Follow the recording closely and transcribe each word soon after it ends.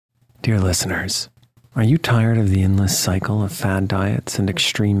Dear listeners, are you tired of the endless cycle of fad diets and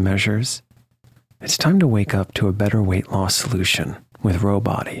extreme measures? It's time to wake up to a better weight loss solution with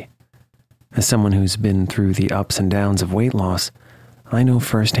Rowbody. As someone who's been through the ups and downs of weight loss, I know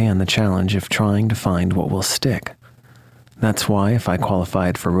firsthand the challenge of trying to find what will stick. That's why if I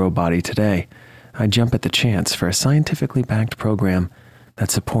qualified for Rowbody today, I'd jump at the chance for a scientifically backed program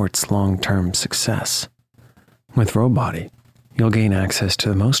that supports long-term success. With Rowbody, you'll gain access to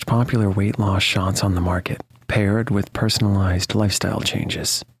the most popular weight loss shots on the market, paired with personalized lifestyle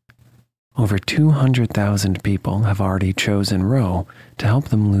changes. Over 200,000 people have already chosen Row to help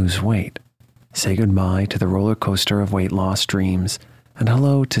them lose weight. Say goodbye to the roller coaster of weight loss dreams and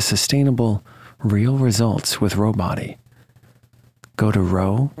hello to sustainable, real results with Rowbody. Go to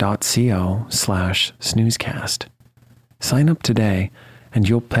row.co/snoozecast. Sign up today and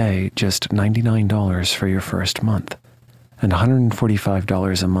you'll pay just $99 for your first month and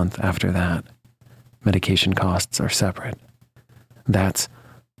 $145 a month after that. Medication costs are separate. That's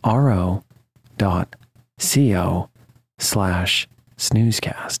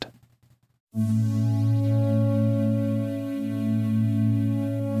ro.co/snoozecast.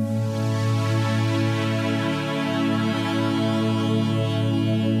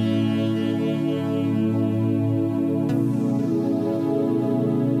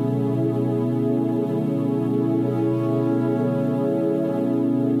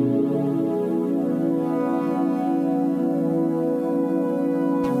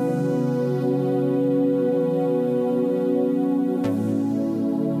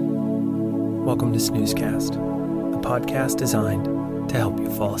 Welcome to Snoozecast, a podcast designed to help you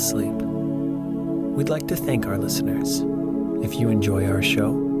fall asleep. We'd like to thank our listeners. If you enjoy our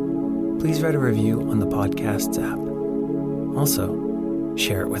show, please write a review on the podcast's app. Also,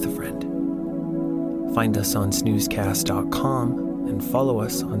 share it with a friend. Find us on snoozecast.com and follow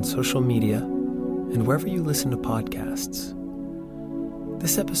us on social media and wherever you listen to podcasts.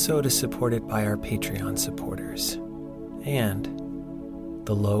 This episode is supported by our Patreon supporters and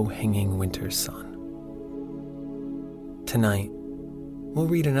the low-hanging winter sun. Tonight, we'll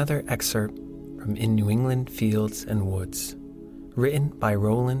read another excerpt from In New England Fields and Woods, written by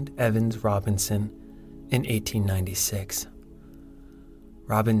Roland Evans Robinson in 1896.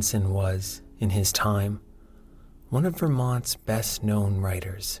 Robinson was, in his time, one of Vermont's best-known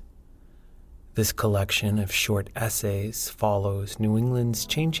writers. This collection of short essays follows New England's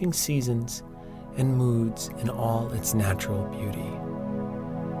changing seasons and moods in all its natural beauty.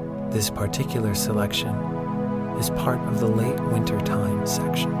 This particular selection is part of the late wintertime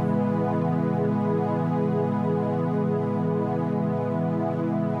section.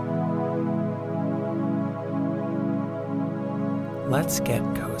 Let's get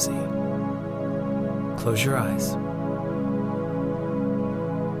cozy. Close your eyes.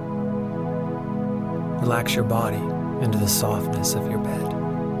 Relax your body into the softness of your bed.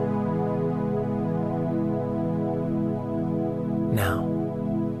 Now,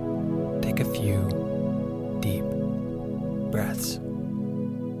 take a few deep breaths.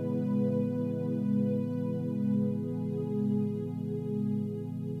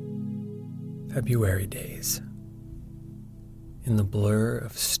 February days. In the blur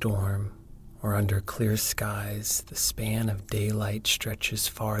of storm or under clear skies, the span of daylight stretches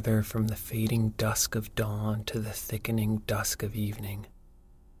farther from the fading dusk of dawn to the thickening dusk of evening.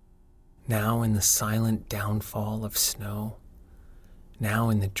 Now in the silent downfall of snow, now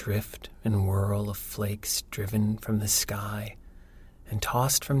in the drift and whirl of flakes driven from the sky and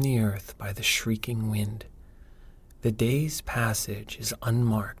tossed from the earth by the shrieking wind, the day's passage is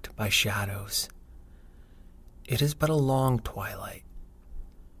unmarked by shadows. It is but a long twilight,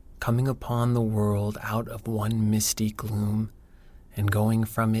 coming upon the world out of one misty gloom and going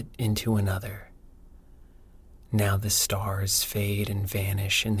from it into another. Now the stars fade and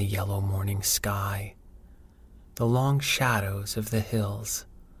vanish in the yellow morning sky. The long shadows of the hills,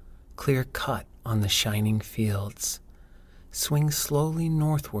 clear cut on the shining fields, swing slowly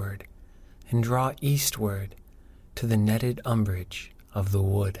northward and draw eastward to the netted umbrage of the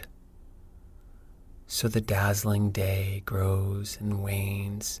wood. So the dazzling day grows and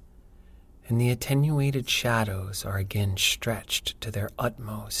wanes, and the attenuated shadows are again stretched to their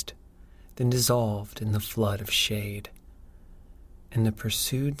utmost, then dissolved in the flood of shade, and the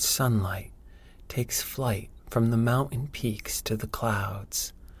pursued sunlight takes flight from the mountain peaks to the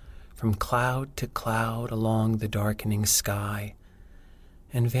clouds, from cloud to cloud along the darkening sky,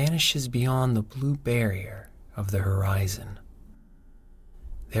 and vanishes beyond the blue barrier of the horizon.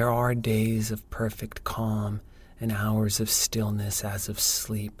 There are days of perfect calm and hours of stillness as of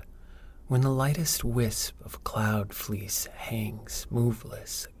sleep, when the lightest wisp of cloud fleece hangs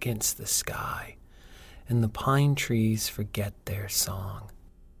moveless against the sky, and the pine trees forget their song.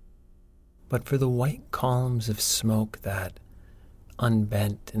 But for the white columns of smoke that,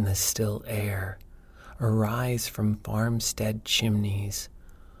 unbent in the still air, arise from farmstead chimneys,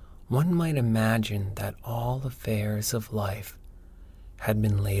 one might imagine that all affairs of life had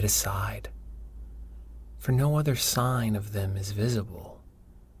been laid aside, for no other sign of them is visible,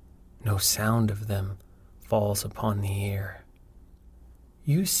 no sound of them falls upon the ear.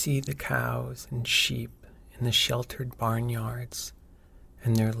 You see the cows and sheep in the sheltered barnyards,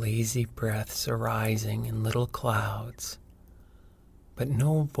 and their lazy breaths arising in little clouds, but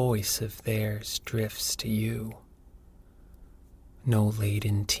no voice of theirs drifts to you. No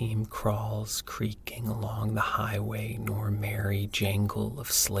laden team crawls creaking along the highway, nor merry jangle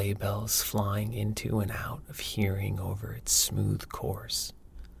of sleigh bells flying into and out of hearing over its smooth course.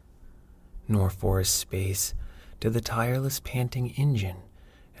 Nor for a space do the tireless panting engine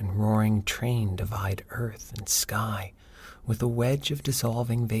and roaring train divide earth and sky with a wedge of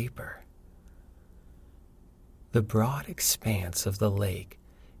dissolving vapor. The broad expanse of the lake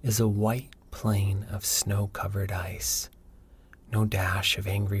is a white plain of snow-covered ice. No dash of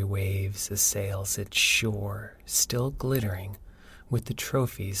angry waves assails its shore, still glittering with the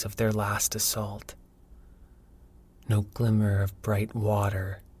trophies of their last assault. No glimmer of bright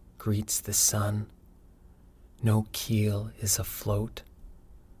water greets the sun. No keel is afloat.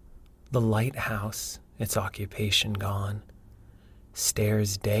 The lighthouse, its occupation gone,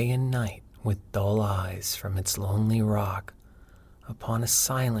 stares day and night with dull eyes from its lonely rock upon a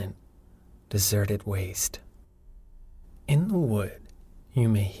silent, deserted waste. In the wood, you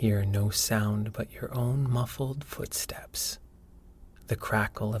may hear no sound but your own muffled footsteps, the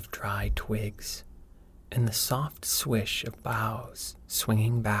crackle of dry twigs, and the soft swish of boughs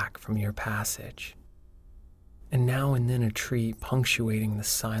swinging back from your passage, and now and then a tree punctuating the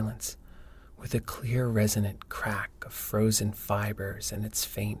silence with a clear resonant crack of frozen fibers and its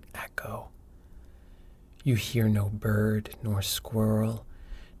faint echo. You hear no bird nor squirrel,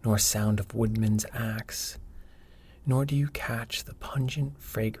 nor sound of woodman's axe, nor do you catch the pungent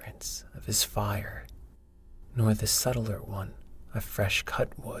fragrance of his fire, nor the subtler one of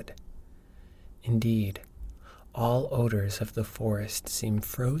fresh-cut wood. Indeed, all odors of the forest seem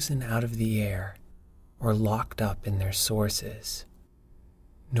frozen out of the air or locked up in their sources.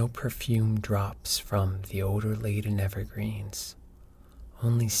 No perfume drops from the odor-laden evergreens.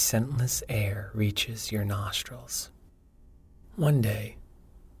 Only scentless air reaches your nostrils. One day,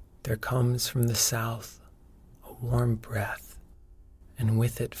 there comes from the south a warm breath, and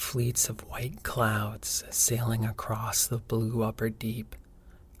with it fleets of white clouds sailing across the blue upper deep,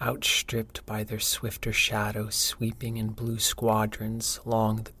 outstripped by their swifter shadows sweeping in blue squadrons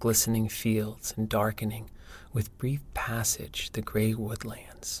along the glistening fields and darkening with brief passage the gray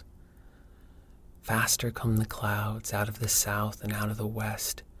woodlands. Faster come the clouds out of the south and out of the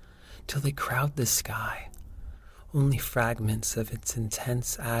west, till they crowd the sky, only fragments of its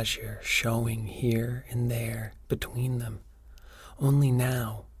intense azure showing here and there between them, only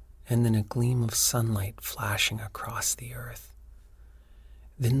now and then a gleam of sunlight flashing across the earth.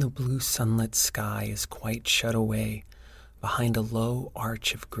 Then the blue sunlit sky is quite shut away behind a low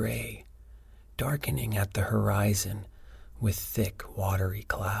arch of gray, darkening at the horizon with thick, watery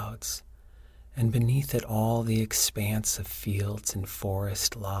clouds, and beneath it all the expanse of fields and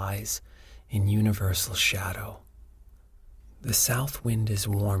forest lies in universal shadow. The south wind is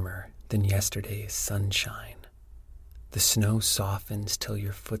warmer than yesterday's sunshine. The snow softens till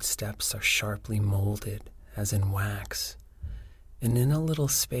your footsteps are sharply molded as in wax, and in a little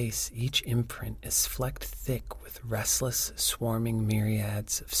space each imprint is flecked thick with restless, swarming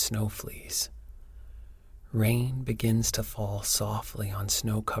myriads of snow fleas. Rain begins to fall softly on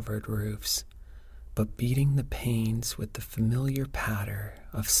snow-covered roofs, but beating the panes with the familiar patter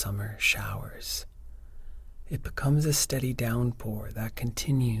of summer showers. It becomes a steady downpour that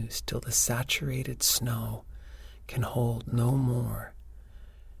continues till the saturated snow can hold no more,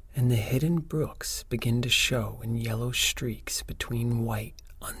 and the hidden brooks begin to show in yellow streaks between white,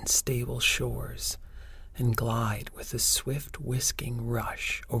 unstable shores, and glide with a swift whisking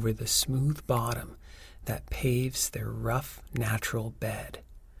rush over the smooth bottom that paves their rough natural bed.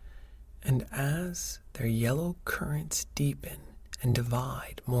 And as their yellow currents deepen and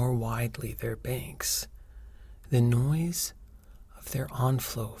divide more widely their banks, the noise of their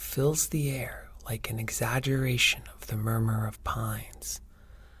onflow fills the air like an exaggeration of the murmur of pines,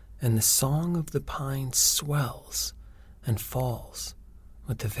 and the song of the pines swells and falls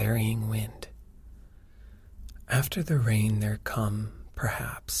with the varying wind. After the rain there come,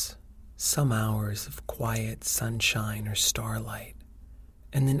 perhaps, some hours of quiet sunshine or starlight,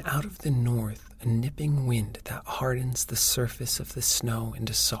 and then out of the north a nipping wind that hardens the surface of the snow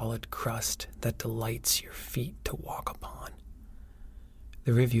into solid crust that delights your feet to walk upon.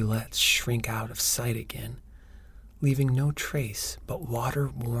 The rivulets shrink out of sight again, leaving no trace but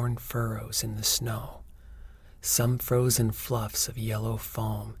water-worn furrows in the snow, some frozen fluffs of yellow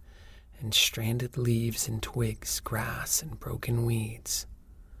foam, and stranded leaves and twigs, grass and broken weeds.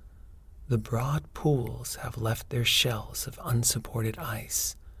 The broad pools have left their shells of unsupported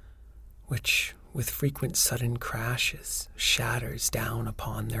ice, which, with frequent sudden crashes, shatters down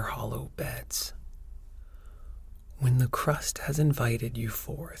upon their hollow beds. When the crust has invited you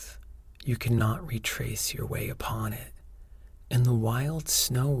forth, you cannot retrace your way upon it, and the wild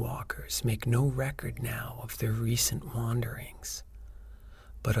snow walkers make no record now of their recent wanderings,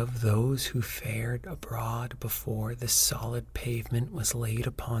 but of those who fared abroad before the solid pavement was laid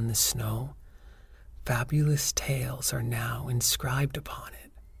upon the snow. Fabulous tales are now inscribed upon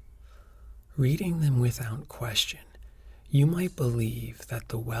it. Reading them without question, you might believe that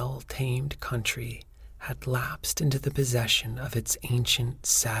the well-tamed country had lapsed into the possession of its ancient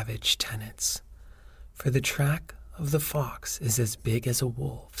savage tenants, for the track of the fox is as big as a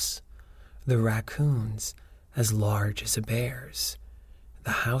wolf's, the raccoons as large as a bear's, the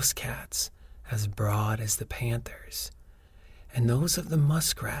house cats as broad as the panther's, and those of the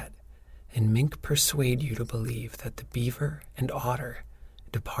muskrat and mink persuade you to believe that the beaver and otter,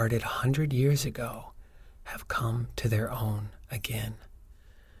 departed 100 years ago, have come to their own again.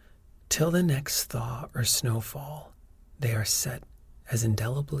 Till the next thaw or snowfall, they are set as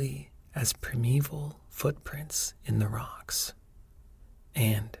indelibly as primeval footprints in the rocks.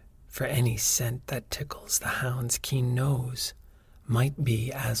 And, for any scent that tickles the hound's keen nose, might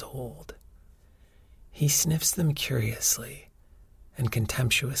be as old. He sniffs them curiously and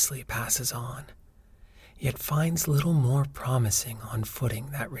contemptuously passes on, yet finds little more promising on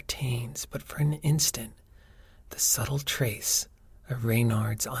footing that retains but for an instant the subtle trace of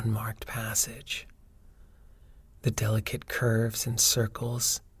Reynard's unmarked passage. The delicate curves and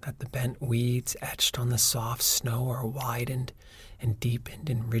circles that the bent weeds etched on the soft snow are widened and deepened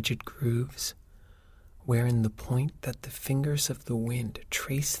in rigid grooves, wherein the point that the fingers of the wind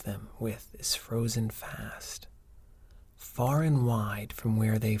trace them with is frozen fast. Far and wide from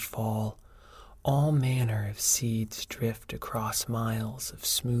where they fall, all manner of seeds drift across miles of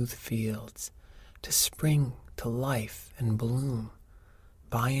smooth fields to spring to life and bloom,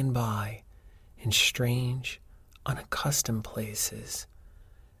 by and by, in strange, unaccustomed places,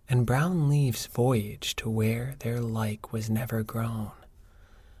 and brown leaves voyage to where their like was never grown.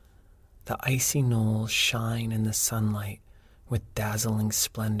 The icy knolls shine in the sunlight with dazzling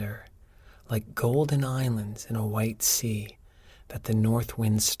splendor, like golden islands in a white sea that the north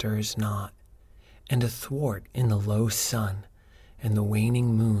wind stirs not, and athwart in the low sun and the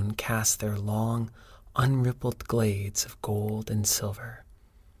waning moon cast their long, unrippled glades of gold and silver.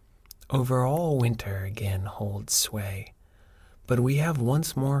 Over all winter again holds sway, but we have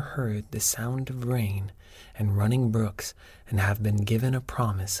once more heard the sound of rain and running brooks and have been given a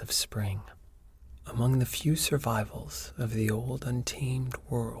promise of spring. Among the few survivals of the old untamed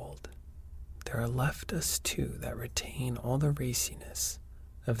world, there are left us two that retain all the raciness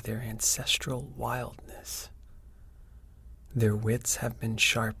of their ancestral wildness. Their wits have been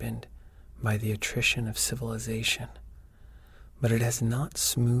sharpened by the attrition of civilization, but it has not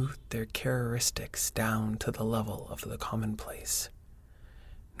smoothed their characteristics down to the level of the commonplace,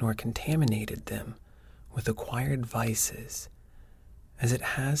 nor contaminated them with acquired vices as it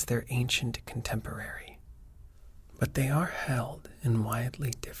has their ancient contemporary. But they are held in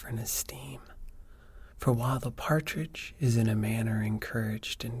widely different esteem, for while the partridge is in a manner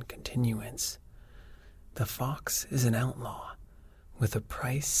encouraged in continuance, the fox is an outlaw with a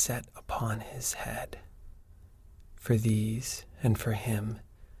price set upon his head. For these, and for him,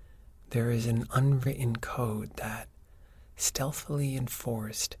 there is an unwritten code that, stealthily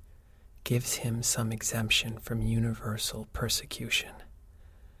enforced, gives him some exemption from universal persecution.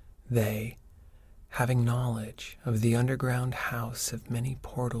 They, having knowledge of the underground house of many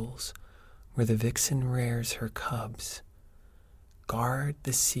portals where the vixen rears her cubs, guard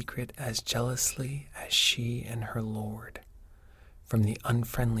the secret as jealously as she and her lord, from the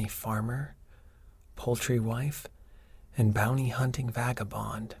unfriendly farmer, poultry wife, and bounty-hunting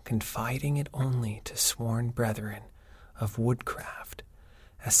vagabond, confiding it only to sworn brethren of woodcraft,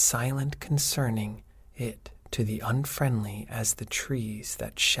 as silent concerning it to the unfriendly as the trees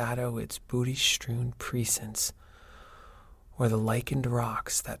that shadow its booty-strewn precincts, or the lichened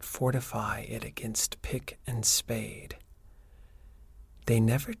rocks that fortify it against pick and spade. They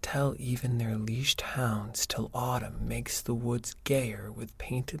never tell even their leashed hounds till autumn makes the woods gayer with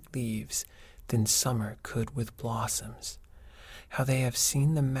painted leaves than summer could with blossoms, how they have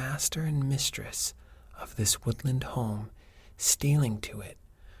seen the master and mistress of this woodland home stealing to it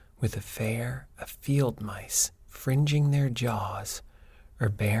with a fare of field mice fringing their jaws, or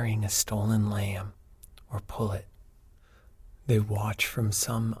bearing a stolen lamb or pullet. They watch from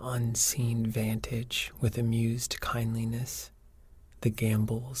some unseen vantage with amused kindliness the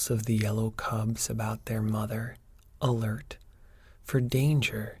gambols of the yellow cubs about their mother, alert for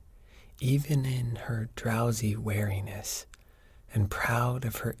danger even in her drowsy wariness, and proud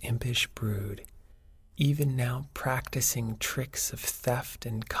of her impish brood, even now practicing tricks of theft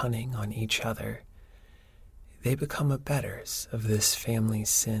and cunning on each other. They become abettors of this family's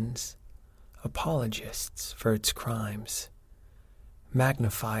sins, apologists for its crimes,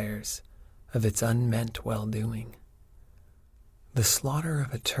 magnifiers of its unmeant well-doing. The slaughter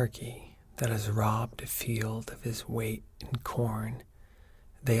of a turkey that has robbed a field of his weight in corn,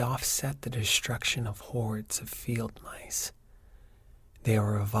 they offset the destruction of hordes of field mice. They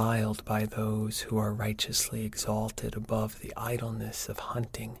are reviled by those who are righteously exalted above the idleness of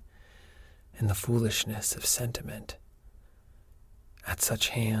hunting and the foolishness of sentiment. At such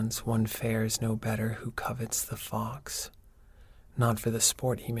hands one fares no better who covets the fox, not for the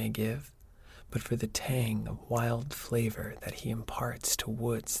sport he may give, but for the tang of wild flavor that he imparts to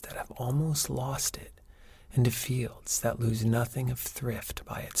woods that have almost lost it, and to fields that lose nothing of thrift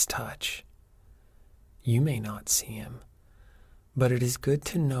by its touch. You may not see him, but it is good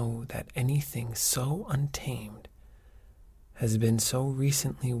to know that anything so untamed has been so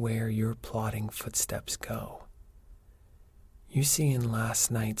recently where your plodding footsteps go. You see in last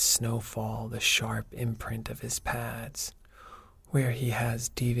night's snowfall the sharp imprint of his pads, where he has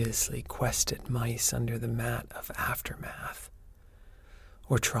deviously quested mice under the mat of aftermath,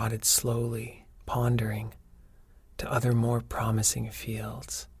 or trotted slowly, pondering, to other more promising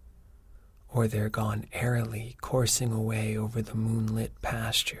fields, or they're gone airily coursing away over the moonlit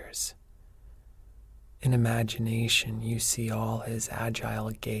pastures. In imagination you see all his agile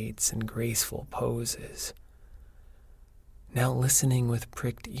gaits and graceful poses, now listening with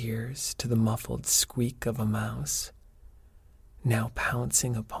pricked ears to the muffled squeak of a mouse, now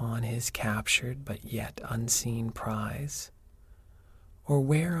pouncing upon his captured but yet unseen prize, or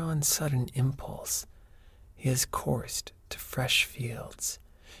where on sudden impulse he has coursed to fresh fields,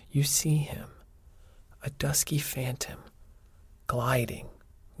 you see him, a dusky phantom, gliding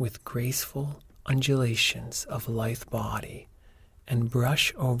with graceful undulations of lithe body, and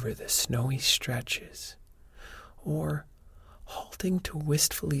brush over the snowy stretches, or halting to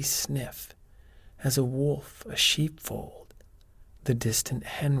wistfully sniff, as a wolf a sheepfold, the distant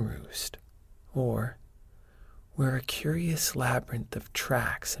hen roost, or where a curious labyrinth of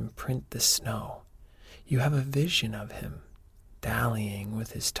tracks imprint the snow, you have a vision of him dallying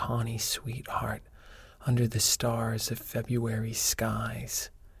with his tawny sweetheart under the stars of February skies,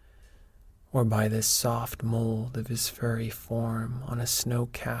 or by the soft mold of his furry form on a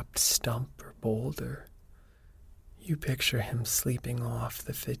snow-capped stump or boulder. You picture him sleeping off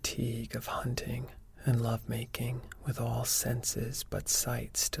the fatigue of hunting and lovemaking with all senses but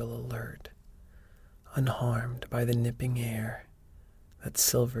sight still alert, unharmed by the nipping air that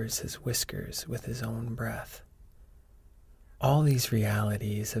silvers his whiskers with his own breath. All these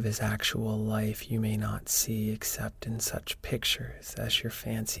realities of his actual life you may not see except in such pictures as your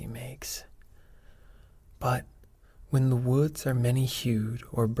fancy makes. But when the woods are many-hued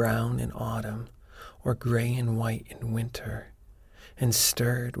or brown in autumn, or gray and white in winter, and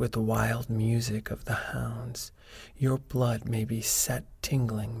stirred with the wild music of the hounds, your blood may be set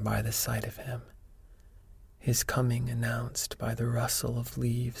tingling by the sight of him, his coming announced by the rustle of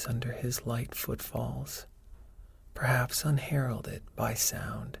leaves under his light footfalls, perhaps unheralded by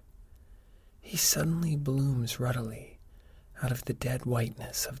sound. He suddenly blooms ruddily out of the dead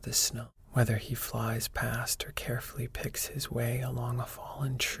whiteness of the snow, whether he flies past or carefully picks his way along a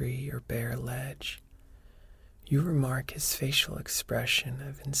fallen tree or bare ledge. You remark his facial expression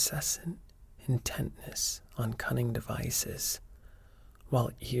of incessant intentness on cunning devices,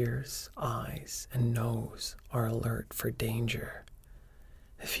 while ears, eyes, and nose are alert for danger.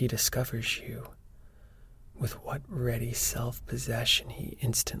 If he discovers you, with what ready self-possession he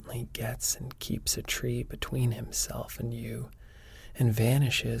instantly gets and keeps a tree between himself and you, and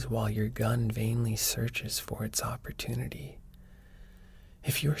vanishes while your gun vainly searches for its opportunity.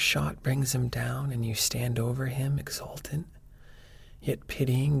 If your shot brings him down and you stand over him exultant, yet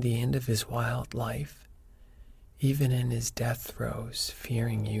pitying the end of his wild life, even in his death throes,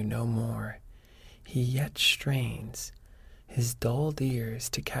 fearing you no more, he yet strains his dulled ears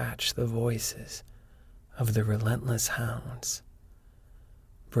to catch the voices of the relentless hounds.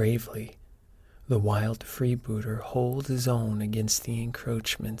 Bravely, the wild freebooter holds his own against the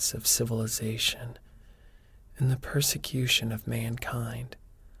encroachments of civilization and the persecution of mankind,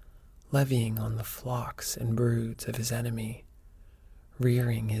 levying on the flocks and broods of his enemy,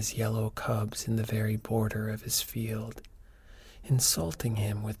 rearing his yellow cubs in the very border of his field, insulting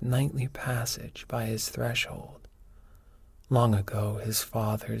him with nightly passage by his threshold. Long ago his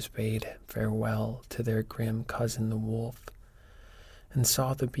fathers bade farewell to their grim cousin the wolf, and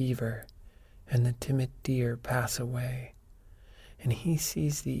saw the beaver and the timid deer pass away, and he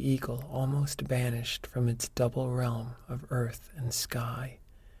sees the eagle almost banished from its double realm of earth and sky.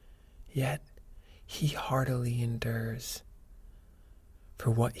 Yet he heartily endures,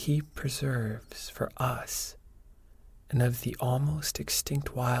 for what he preserves for us, and of the almost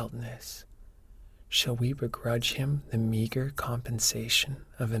extinct wildness, shall we begrudge him the meager compensation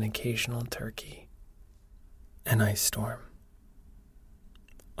of an occasional turkey? An ice storm.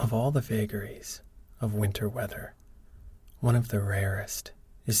 Of all the vagaries of winter weather, one of the rarest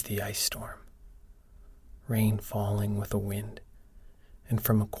is the ice storm. Rain falling with a wind, and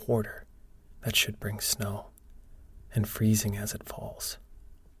from a quarter that should bring snow, and freezing as it falls,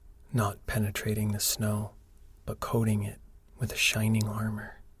 not penetrating the snow, but coating it with a shining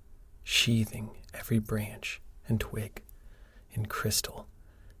armor, sheathing every branch and twig in crystal,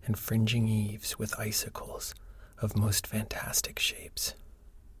 and fringing eaves with icicles of most fantastic shapes.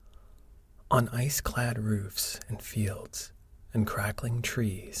 On ice-clad roofs and fields and crackling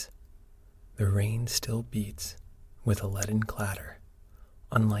trees, the rain still beats with a leaden clatter,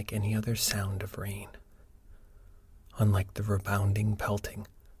 unlike any other sound of rain, unlike the rebounding pelting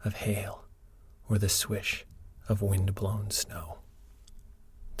of hail or the swish of wind-blown snow.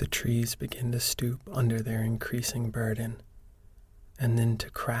 The trees begin to stoop under their increasing burden, and then to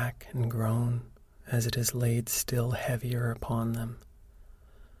crack and groan as it is laid still heavier upon them.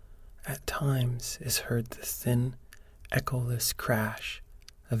 At times is heard the thin, echoless crash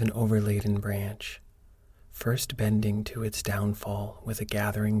of an overladen branch, first bending to its downfall with a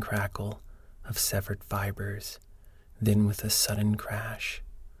gathering crackle of severed fibers, then with a sudden crash,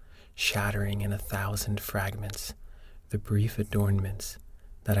 shattering in 1,000 fragments the brief adornments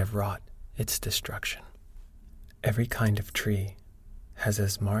that have wrought its destruction. Every kind of tree has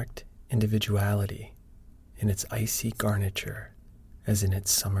as marked individuality in its icy garniture as in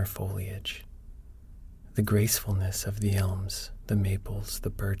its summer foliage. The gracefulness of the elms, the maples,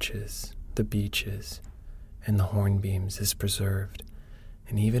 the birches, the beeches, and the hornbeams is preserved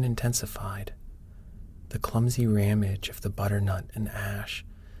and even intensified. The clumsy ramage of the butternut and ash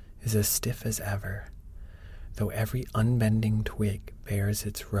is as stiff as ever, though every unbending twig bears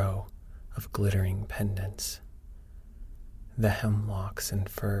its row of glittering pendants. The hemlocks and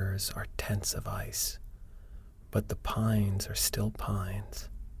firs are tents of ice, but the pines are still pines,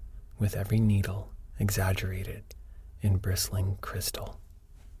 with every needle exaggerated in bristling crystal.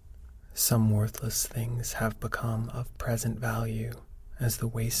 Some worthless things have become of present value as the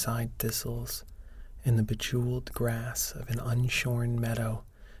wayside thistles and the bejeweled grass of an unshorn meadow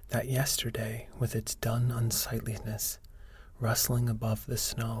that yesterday, with its dun unsightliness rustling above the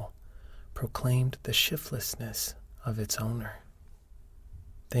snow, proclaimed the shiftlessness of its owner.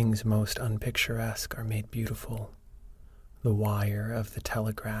 Things most unpicturesque are made beautiful. The wire of the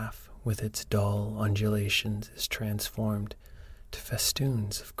telegraph, with its dull undulations, is transformed to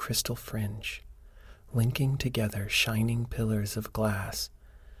festoons of crystal fringe, linking together shining pillars of glass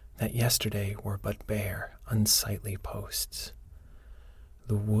that yesterday were but bare, unsightly posts.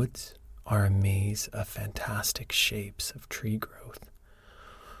 The woods are a maze of fantastic shapes of tree growth.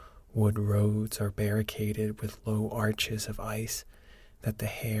 Wood roads are barricaded with low arches of ice that the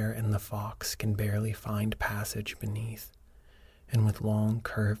hare and the fox can barely find passage beneath, and with long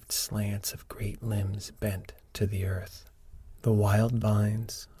curved slants of great limbs bent to the earth. The wild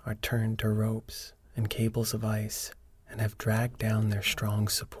vines are turned to ropes and cables of ice, and have dragged down their strong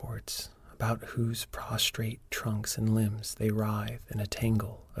supports, about whose prostrate trunks and limbs they writhe in a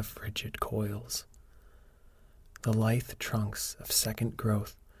tangle of frigid coils. The lithe trunks of second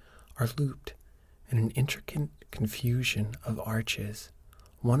growth are looped in an intricate confusion of arches,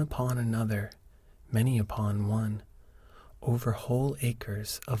 one upon another, many upon one, over whole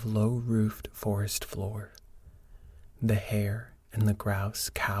acres of low-roofed forest floor. The hare and the grouse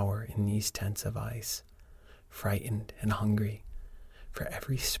cower in these tents of ice, frightened and hungry, for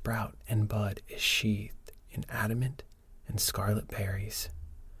every sprout and bud is sheathed in adamant and scarlet berries,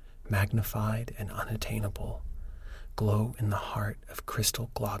 magnified and unattainable, glow in the heart of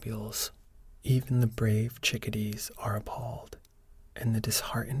crystal globules. Even the brave chickadees are appalled, and the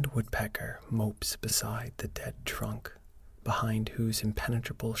disheartened woodpecker mopes beside the dead trunk, behind whose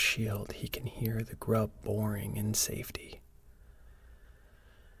impenetrable shield he can hear the grub boring in safety.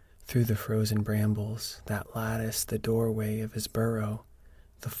 Through the frozen brambles that lattice the doorway of his burrow,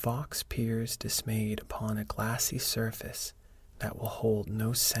 the fox peers dismayed upon a glassy surface that will hold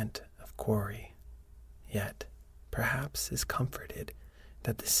no scent of quarry, yet perhaps is comforted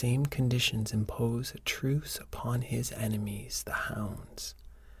that the same conditions impose a truce upon his enemies, the hounds.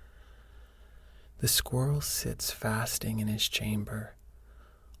 The squirrel sits fasting in his chamber,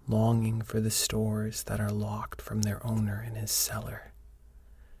 longing for the stores that are locked from their owner in his cellar.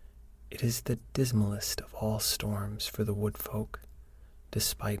 It is the dismalest of all storms for the woodfolk,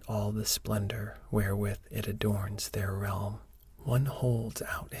 despite all the splendor wherewith it adorns their realm. One holds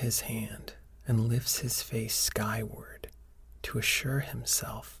out his hand and lifts his face skyward to assure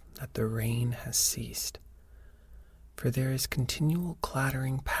himself that the rain has ceased, for there is continual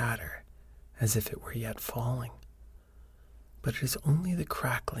clattering patter as if it were yet falling. But it is only the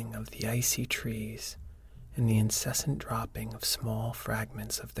crackling of the icy trees and the incessant dropping of small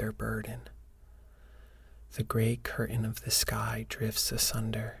fragments of their burden. The gray curtain of the sky drifts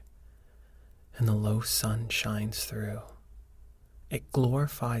asunder, and the low sun shines through. It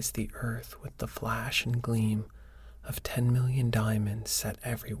glorifies the earth with the flash and gleam of 10 million diamonds set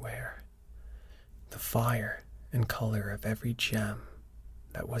everywhere. The fire and color of every gem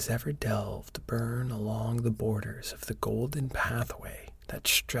that was ever delved burn along the borders of the golden pathway that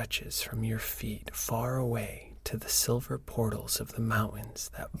stretches from your feet far away to the silver portals of the mountains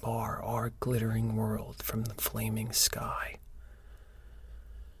that bar our glittering world from the flaming sky.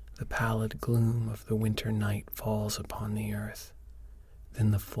 The pallid gloom of the winter night falls upon the earth.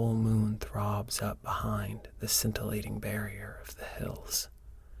 Then the full moon throbs up behind the scintillating barrier of the hills.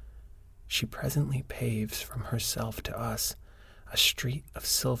 She presently paves from herself to us a street of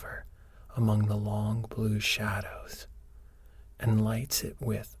silver among the long blue shadows, and lights it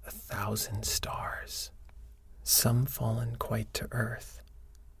with 1,000 stars, some fallen quite to earth,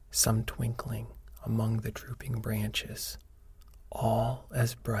 some twinkling among the drooping branches, all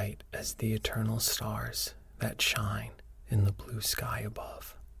as bright as the eternal stars that shine in the blue sky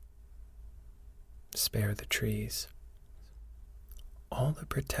above. Spare the trees. All the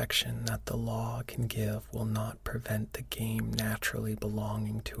protection that the law can give will not prevent the game naturally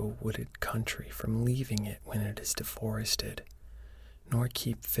belonging to a wooded country from leaving it when it is deforested, nor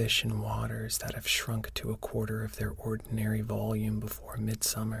keep fish in waters that have shrunk to 1/4 of their ordinary volume before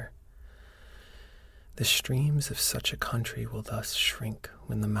midsummer. The streams of such a country will thus shrink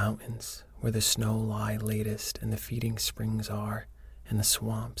when the mountains, where the snow lie latest and the feeding springs are, and the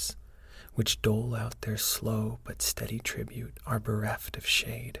swamps, which dole out their slow but steady tribute, are bereft of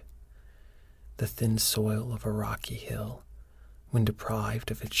shade. The thin soil of a rocky hill, when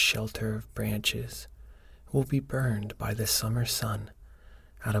deprived of its shelter of branches, will be burned by the summer sun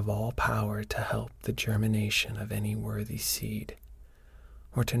out of all power to help the germination of any worthy seed,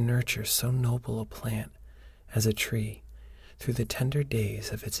 or to nurture so noble a plant as a tree through the tender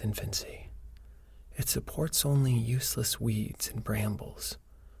days of its infancy. It supports only useless weeds and brambles.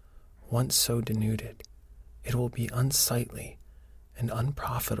 Once so denuded, it will be unsightly and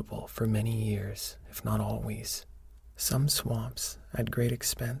unprofitable for many years, if not always. Some swamps, at great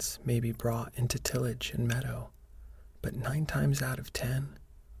expense, may be brought into tillage and meadow, but 9 times out of 10,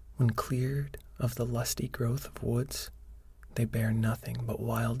 when cleared of the lusty growth of woods, they bear nothing but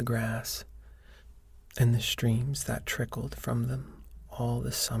wild grass, and the streams that trickled from them all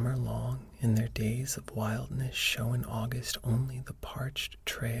the summer long in their days of wildness show in August only the parched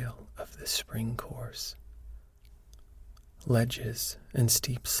trail of the spring course. Ledges and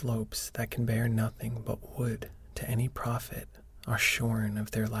steep slopes that can bear nothing but wood to any profit are shorn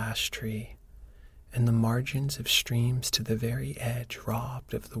of their last tree, and the margins of streams to the very edge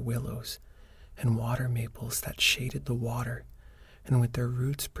robbed of the willows and water maples that shaded the water and with their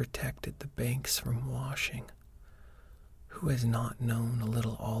roots protected the banks from washing. Who has not known a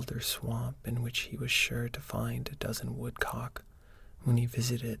little alder swamp in which he was sure to find a dozen woodcock when he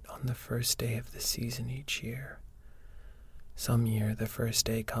visited on the first day of the season each year? Some year the first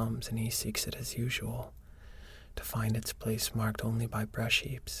day comes and he seeks it as usual, to find its place marked only by brush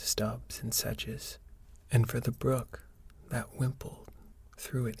heaps, stubs, and sedges, and for the brook that wimpled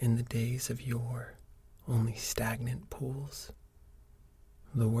through it in the days of yore, only stagnant pools.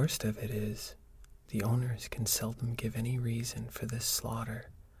 The worst of it is, the owners can seldom give any reason for this slaughter,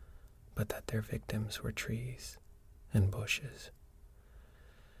 but that their victims were trees and bushes.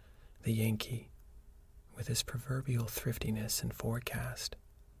 The Yankee, with his proverbial thriftiness and forecast,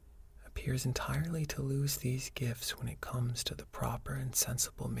 appears entirely to lose these gifts when it comes to the proper and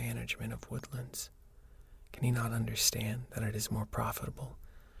sensible management of woodlands? Can he not understand that it is more profitable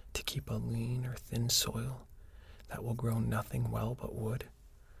to keep a lean or thin soil that will grow nothing well but wood,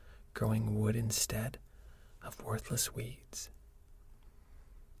 growing wood instead of worthless weeds?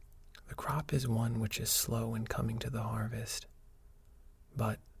 The crop is one which is slow in coming to the harvest,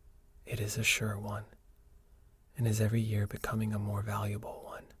 but it is a sure one, and is every year becoming a more valuable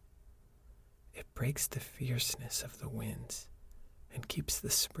one. It breaks the fierceness of the winds and keeps the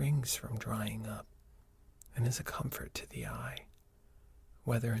springs from drying up, and is a comfort to the eye,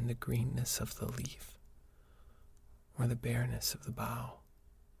 whether in the greenness of the leaf or the bareness of the bough.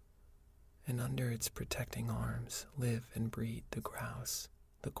 And under its protecting arms live and breed the grouse,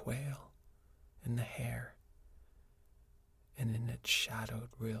 the quail, and the hare, and in its shadowed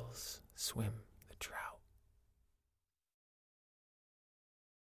rills swim the trout.